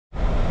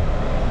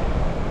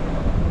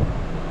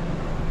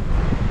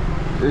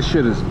This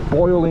shit is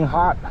boiling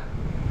hot.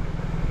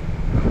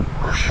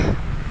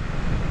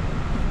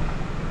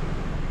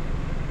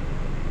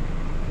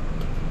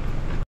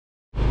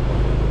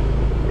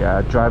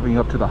 Yeah, driving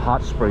up to the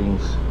hot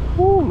springs.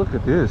 Ooh, look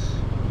at this.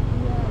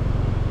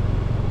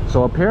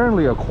 So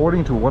apparently,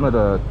 according to one of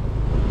the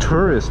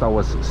tourists that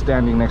was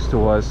standing next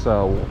to us,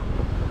 a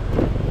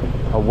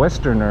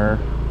Westerner,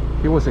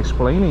 he was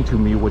explaining to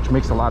me, which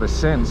makes a lot of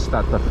sense,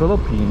 that the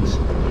Philippines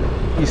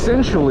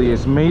essentially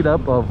is made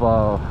up of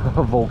a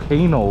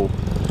volcano.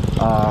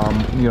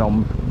 You know,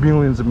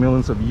 millions and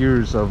millions of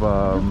years of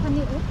oh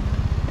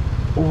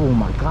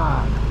my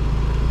god,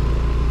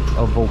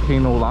 of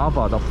volcano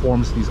lava that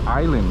forms these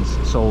islands.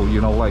 So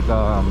you know, like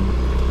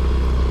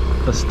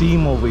the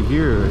steam over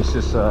here is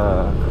just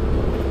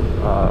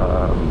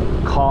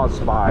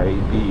caused by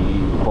the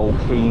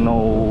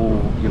volcano,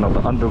 you know,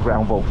 the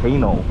underground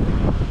volcano.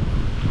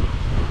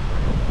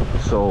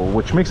 So,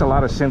 which makes a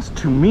lot of sense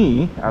to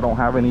me. I don't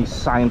have any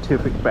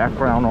scientific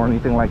background or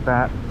anything like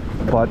that,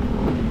 but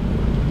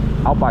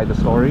I'll buy the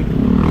story.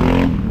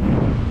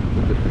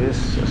 Look at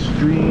this, a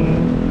stream.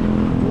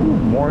 Ooh,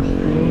 more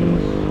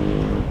streams.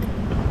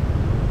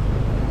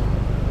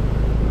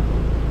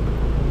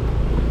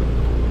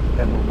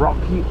 And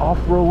rocky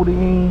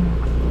off-roading.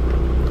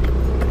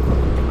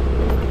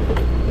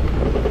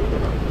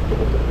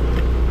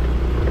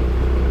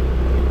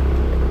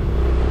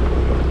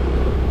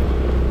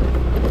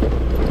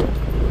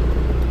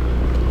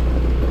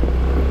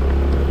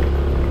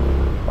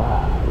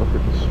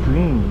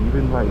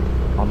 Even like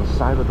on the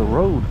side of the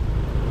road,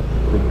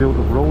 they built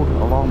a road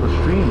along the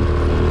stream.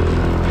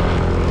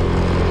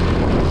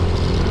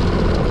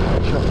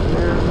 Catch up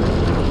here.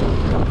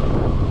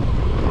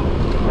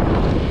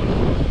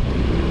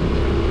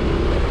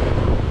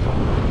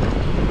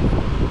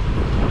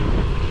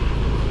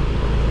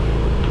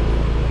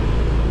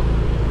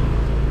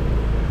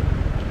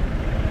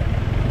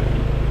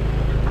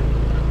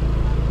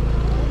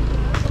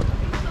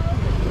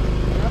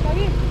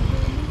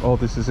 Oh,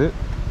 this is it?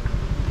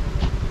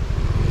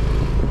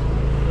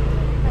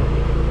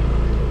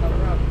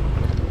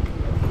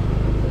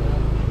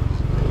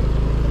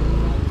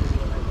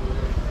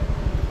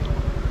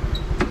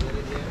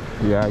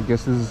 Yeah, I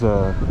guess this is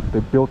they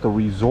built a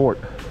resort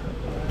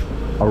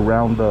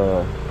around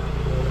the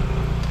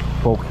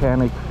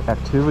volcanic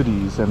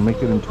activities and make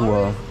it into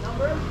a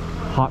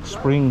hot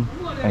spring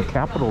and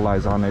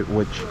capitalize on it,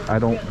 which I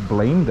don't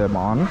blame them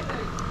on.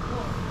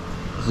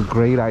 It's a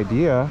great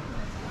idea.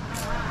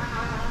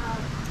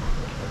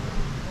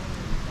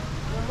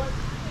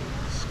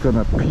 It's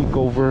gonna peek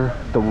over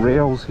the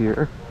rails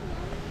here.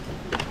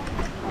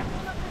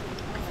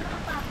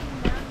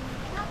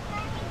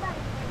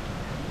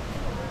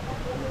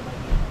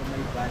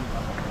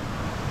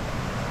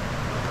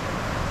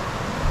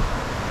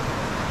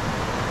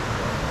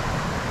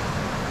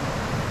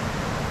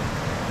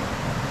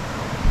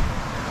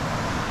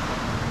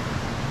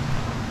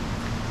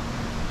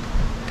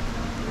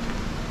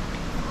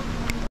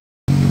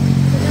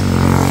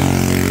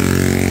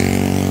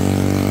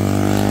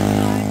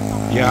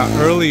 Yeah,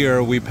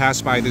 earlier we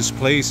passed by this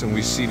place and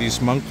we see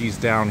these monkeys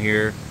down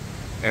here,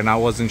 and I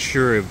wasn't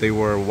sure if they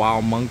were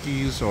wild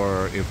monkeys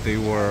or if they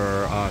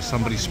were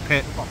somebody's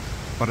pet,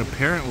 but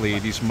apparently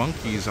these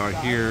monkeys are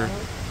here.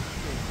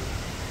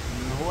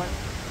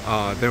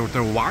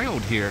 They're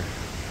wild here,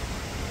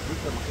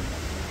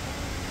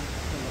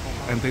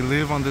 and they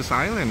live on this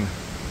island.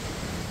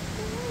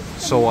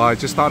 So I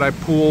just thought I'd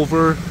pull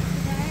over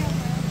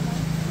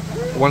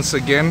once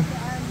again.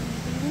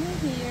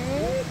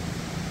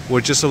 We're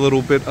just a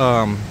little bit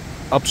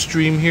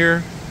upstream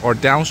here, or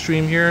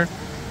downstream here,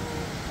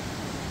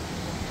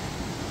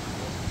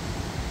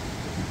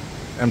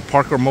 and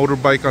park our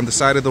motorbike on the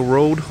side of the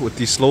road with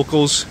these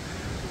locals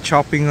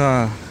chopping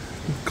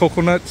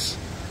coconuts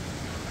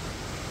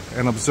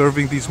and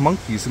observing these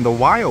monkeys in the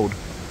wild.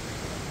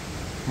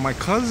 My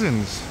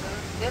cousins.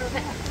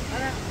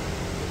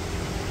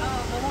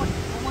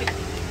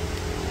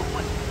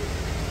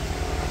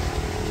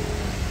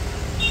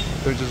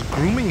 They're just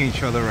grooming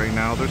each other right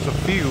now. There's a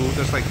few,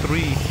 there's like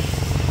 3.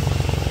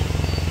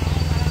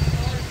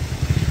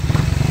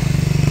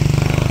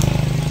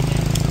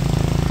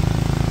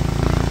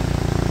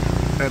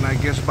 And I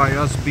guess by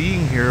us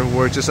being here,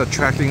 we're just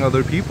attracting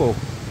other people.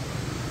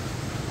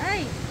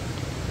 Hey!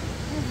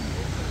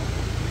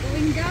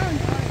 Going down.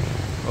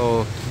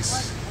 Oh,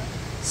 he's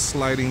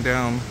sliding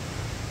down.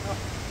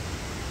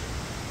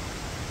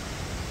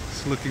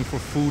 He's looking for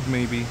food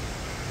maybe.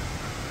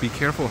 Be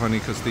careful, honey,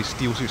 because they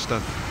steal your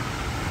stuff.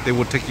 They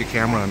will take your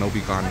camera and they'll be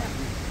gone.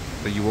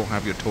 That you won't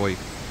have your toy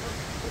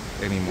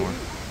anymore.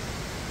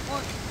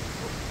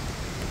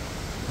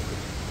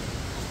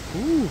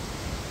 Ooh.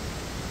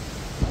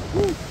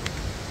 Ooh.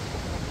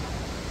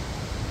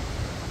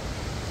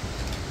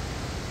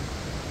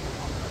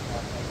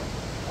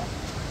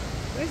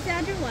 Where's the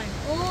other one?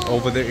 Oh,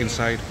 Over there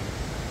inside.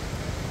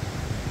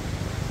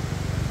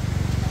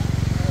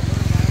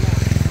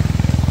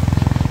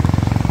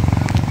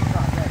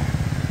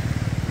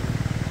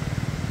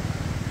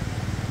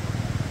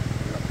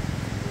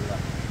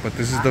 But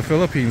this is the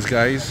Philippines,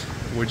 guys.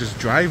 We're just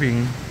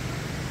driving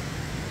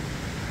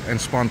and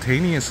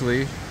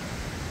spontaneously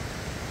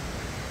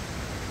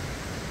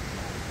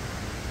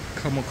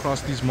come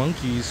across these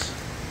monkeys,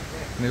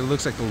 and it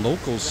looks like the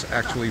locals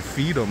actually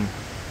feed them.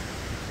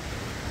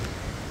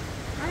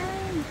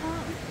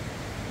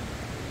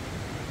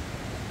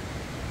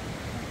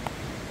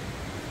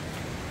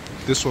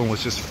 This one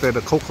was just fed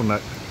a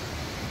coconut.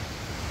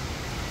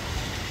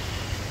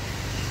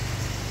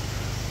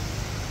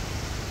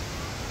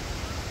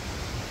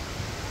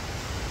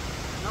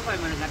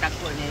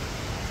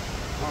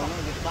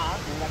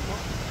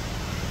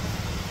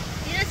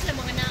 Di na sila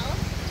mga nao?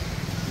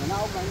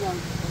 Manaog na yan.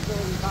 Ito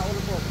yung tao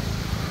na po.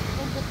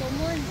 Kung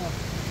butumon.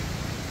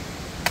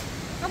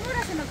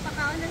 Kamura sa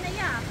magpakaon na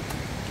naya.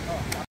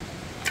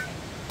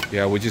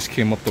 Yeah, we just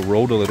came up the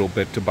road a little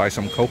bit to buy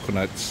some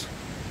coconuts.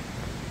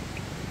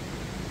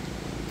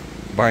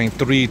 Buying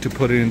 3 to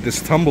put it in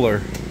this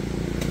tumbler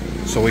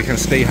so we can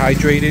stay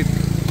hydrated.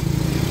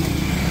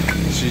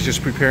 She's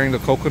just preparing the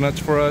coconuts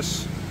for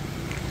us.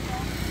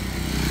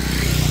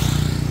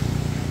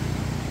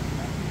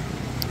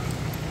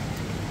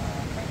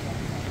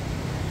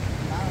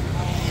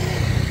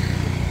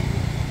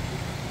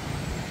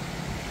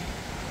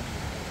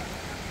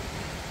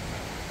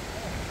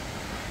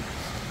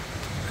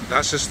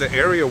 That's just the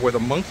area where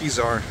the monkeys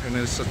are, and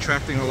it's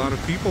attracting a lot of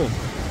people,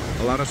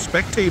 a lot of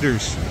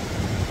spectators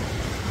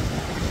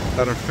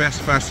that are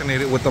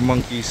fascinated with the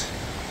monkeys.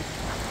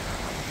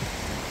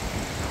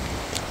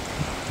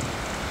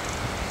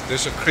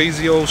 There's a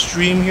crazy old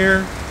stream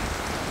here.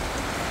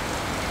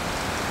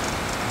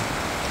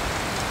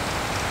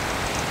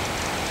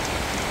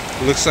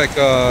 Looks like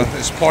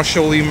it's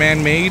partially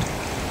man-made.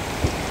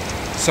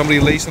 Somebody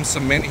laid some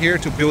cement here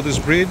to build this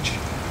bridge.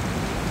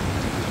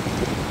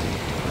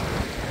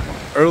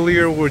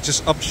 Earlier we're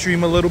just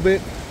upstream a little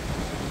bit.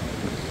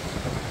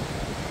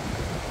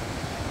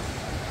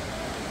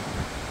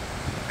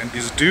 And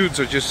these dudes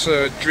are just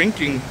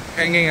drinking,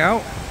 hanging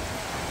out.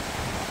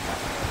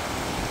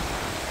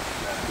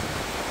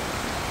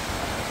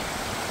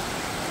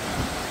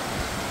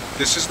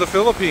 This is the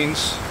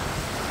Philippines.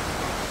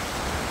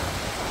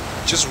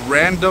 Just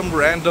random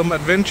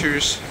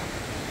adventures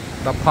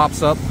that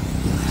pops up.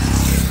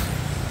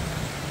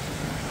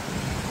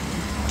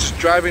 Just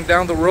driving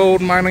down the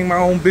road, minding my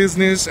own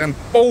business, and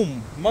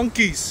boom,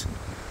 monkeys.